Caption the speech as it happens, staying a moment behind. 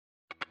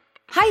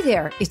Hi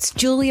there, it's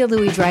Julia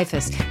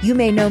Louis-Dreyfus. You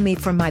may know me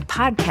from my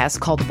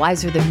podcast called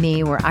Wiser Than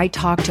Me, where I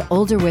talk to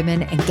older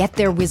women and get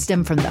their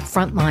wisdom from the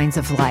front lines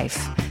of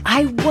life.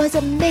 I was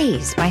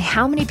amazed by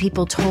how many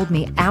people told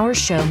me our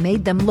show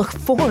made them look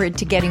forward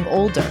to getting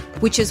older,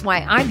 which is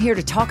why I'm here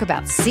to talk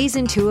about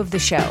season 2 of the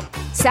show.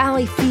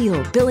 Sally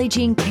Field, Billie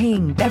Jean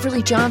King,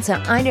 Beverly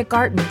Johnson, Ina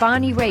Garten,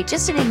 Bonnie Raitt,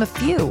 just to name a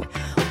few.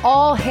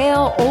 All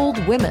hail old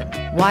women.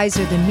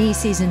 Wiser Than Me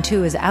season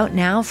 2 is out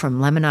now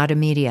from Lemonada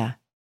Media.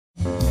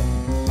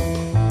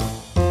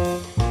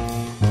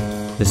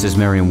 This is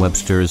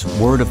Merriam-Webster's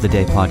Word of the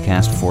Day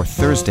podcast for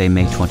Thursday,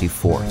 May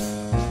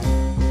 24th.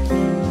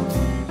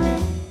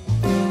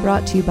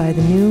 Brought to you by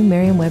the new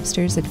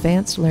Merriam-Webster's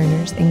Advanced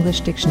Learners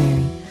English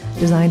Dictionary,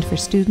 designed for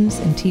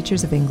students and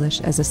teachers of English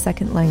as a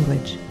second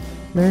language.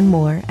 Learn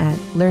more at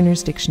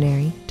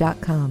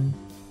learnersdictionary.com.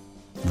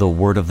 The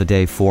word of the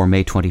day for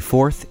May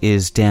 24th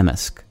is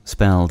damask,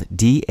 spelled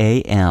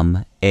D-A-M-A-S-K.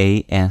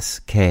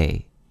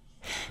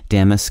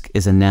 Damask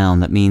is a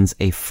noun that means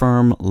a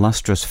firm,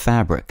 lustrous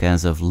fabric,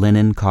 as of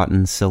linen,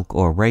 cotton, silk,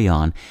 or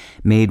rayon,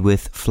 made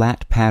with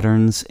flat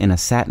patterns in a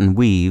satin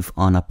weave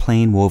on a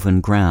plain woven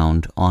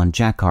ground on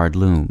jacquard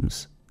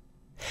looms.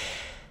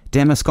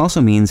 Damask also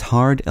means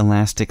hard,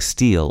 elastic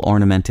steel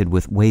ornamented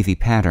with wavy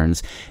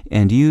patterns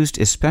and used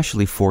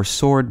especially for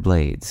sword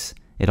blades.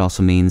 It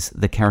also means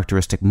the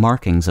characteristic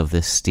markings of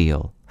this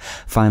steel.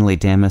 Finally,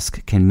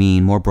 damask can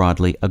mean, more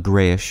broadly, a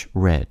grayish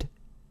red.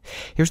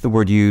 Here's the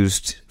word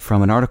used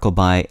from an article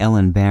by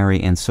Ellen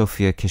Barry and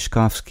Sophia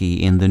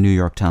Kishkovsky in the New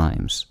York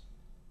Times.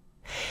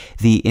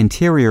 The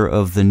interior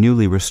of the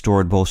newly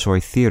restored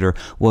Bolshoi Theater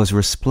was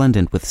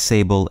resplendent with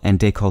sable and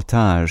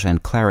decolletage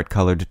and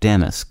claret-colored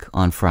damask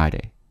on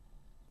Friday.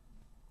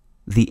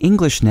 The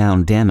English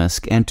noun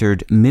damask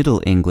entered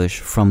Middle English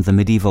from the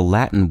medieval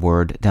Latin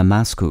word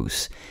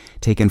Damascus,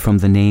 taken from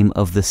the name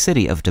of the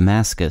city of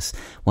Damascus,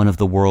 one of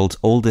the world's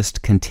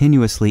oldest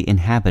continuously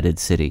inhabited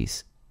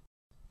cities.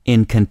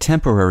 In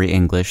contemporary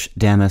English,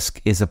 damask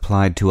is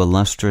applied to a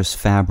lustrous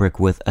fabric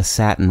with a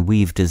satin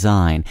weave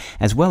design,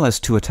 as well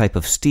as to a type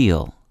of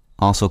steel,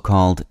 also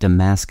called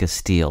Damascus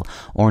steel,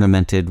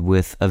 ornamented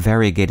with a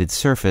variegated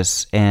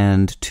surface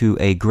and to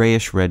a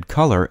grayish-red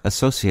color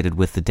associated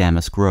with the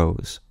damask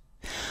rose.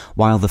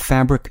 While the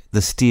fabric,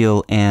 the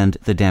steel, and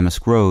the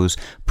damask rose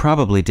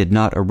probably did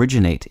not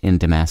originate in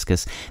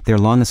Damascus, their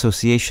long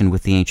association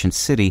with the ancient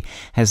city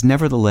has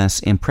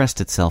nevertheless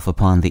impressed itself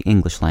upon the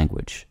English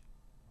language.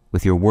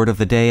 With your word of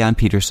the day, I'm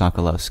Peter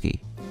Sokolowski.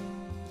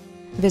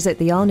 Visit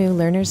the all-new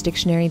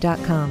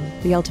learnersdictionary.com,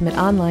 the ultimate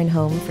online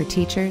home for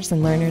teachers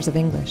and learners of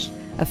English.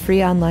 A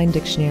free online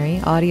dictionary,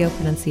 audio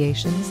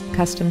pronunciations,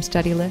 custom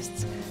study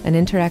lists, and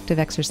interactive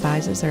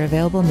exercises are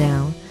available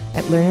now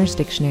at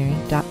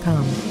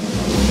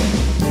learnersdictionary.com.